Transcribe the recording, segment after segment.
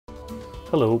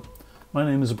Hello, my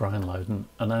name is Brian Loudon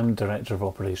and I'm Director of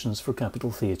Operations for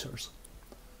Capitol Theatres.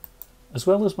 As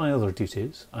well as my other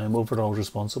duties, I am overall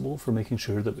responsible for making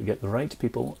sure that we get the right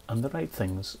people and the right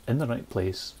things in the right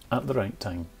place at the right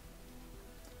time.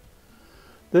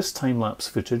 This time-lapse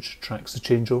footage tracks the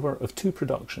changeover of two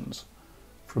productions,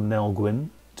 from Nell Gwyn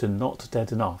to Not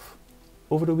Dead Enough,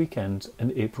 over the weekend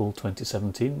in April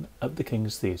 2017 at the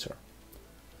King's Theatre.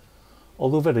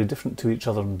 Although very different to each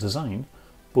other in design,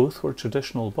 both were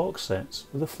traditional box sets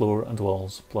with a floor and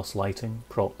walls plus lighting,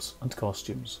 props and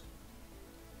costumes.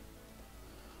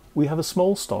 We have a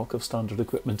small stock of standard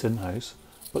equipment in-house,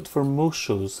 but for most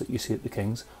shows that you see at the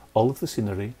King's, all of the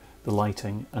scenery, the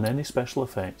lighting and any special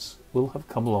effects will have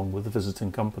come along with the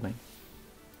visiting company.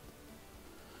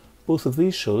 Both of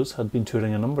these shows had been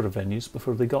touring a number of venues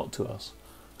before they got to us,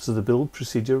 so the build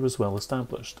procedure was well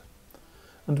established,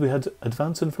 and we had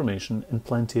advance information in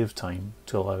plenty of time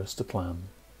to allow us to plan.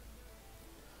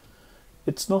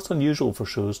 It's not unusual for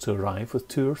shows to arrive with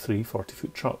 2 or 3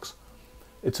 40-foot trucks.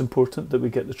 It's important that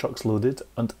we get the trucks loaded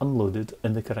and unloaded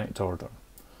in the correct order.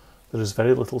 There is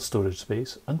very little storage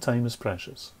space and time is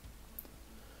precious.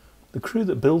 The crew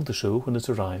that build the show when it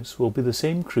arrives will be the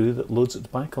same crew that loads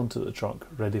it back onto the truck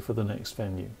ready for the next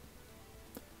venue.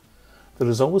 There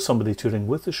is always somebody touring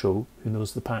with the show who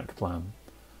knows the pack plan.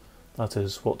 That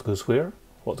is, what goes where,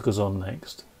 what goes on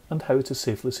next, and how it is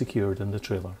safely secured in the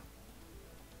trailer.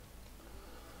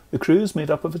 The crew is made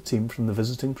up of a team from the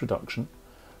visiting production,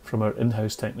 from our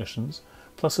in-house technicians,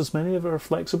 plus as many of our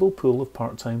flexible pool of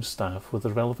part-time staff with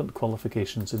the relevant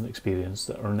qualifications and experience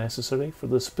that are necessary for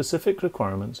the specific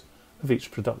requirements of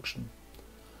each production.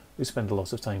 We spend a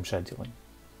lot of time scheduling.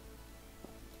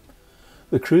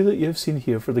 The crew that you have seen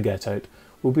here for the Get Out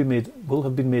will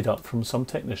have been made up from some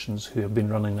technicians who have been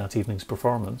running that evening's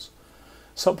performance,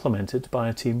 supplemented by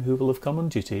a team who will have come on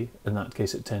duty, in that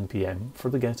case at 10 PM, for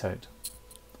the Get Out.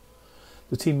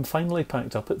 The team finally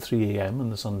packed up at 3 AM on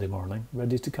the Sunday morning,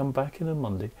 ready to come back in on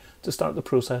Monday to start the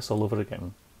process all over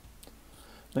again.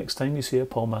 Next time you see a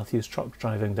Paul Matthews truck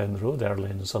driving down the road early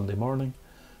on a Sunday morning,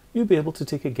 you'll be able to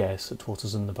take a guess at what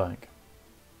is in the back.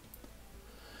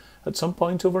 At some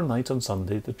point overnight on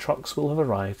Sunday, the trucks will have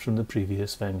arrived from the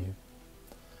previous venue.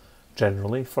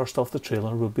 Generally, first off the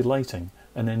trailer will be lighting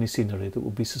and any scenery that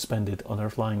will be suspended on our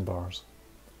flying bars.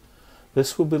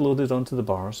 This will be loaded onto the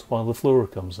bars while the floor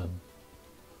comes in.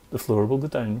 The floor will go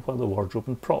down while the wardrobe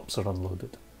and props are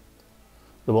unloaded.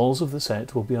 The walls of the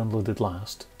set will be unloaded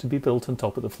last, to be built on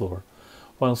top of the floor,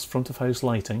 whilst front of house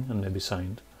lighting, and maybe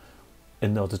sound,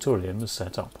 in the auditorium is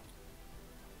set up.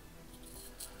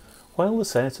 While the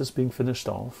set is being finished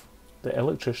off, the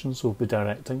electricians will be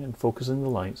directing and focusing the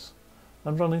lights,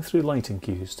 and running through lighting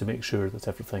cues to make sure that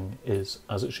everything is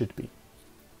as it should be.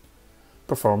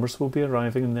 Performers will be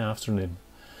arriving in the afternoon.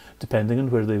 Depending on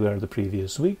where they were the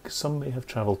previous week, some may have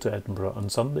travelled to Edinburgh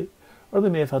on Sunday, or they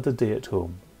may have had a day at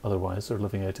home, otherwise they're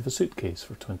living out of a suitcase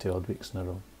for 20 odd weeks in a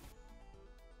row.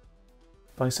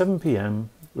 By 7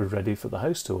 PM, we're ready for the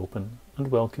house to open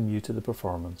and welcome you to the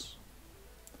performance.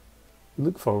 We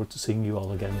look forward to seeing you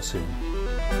all again soon.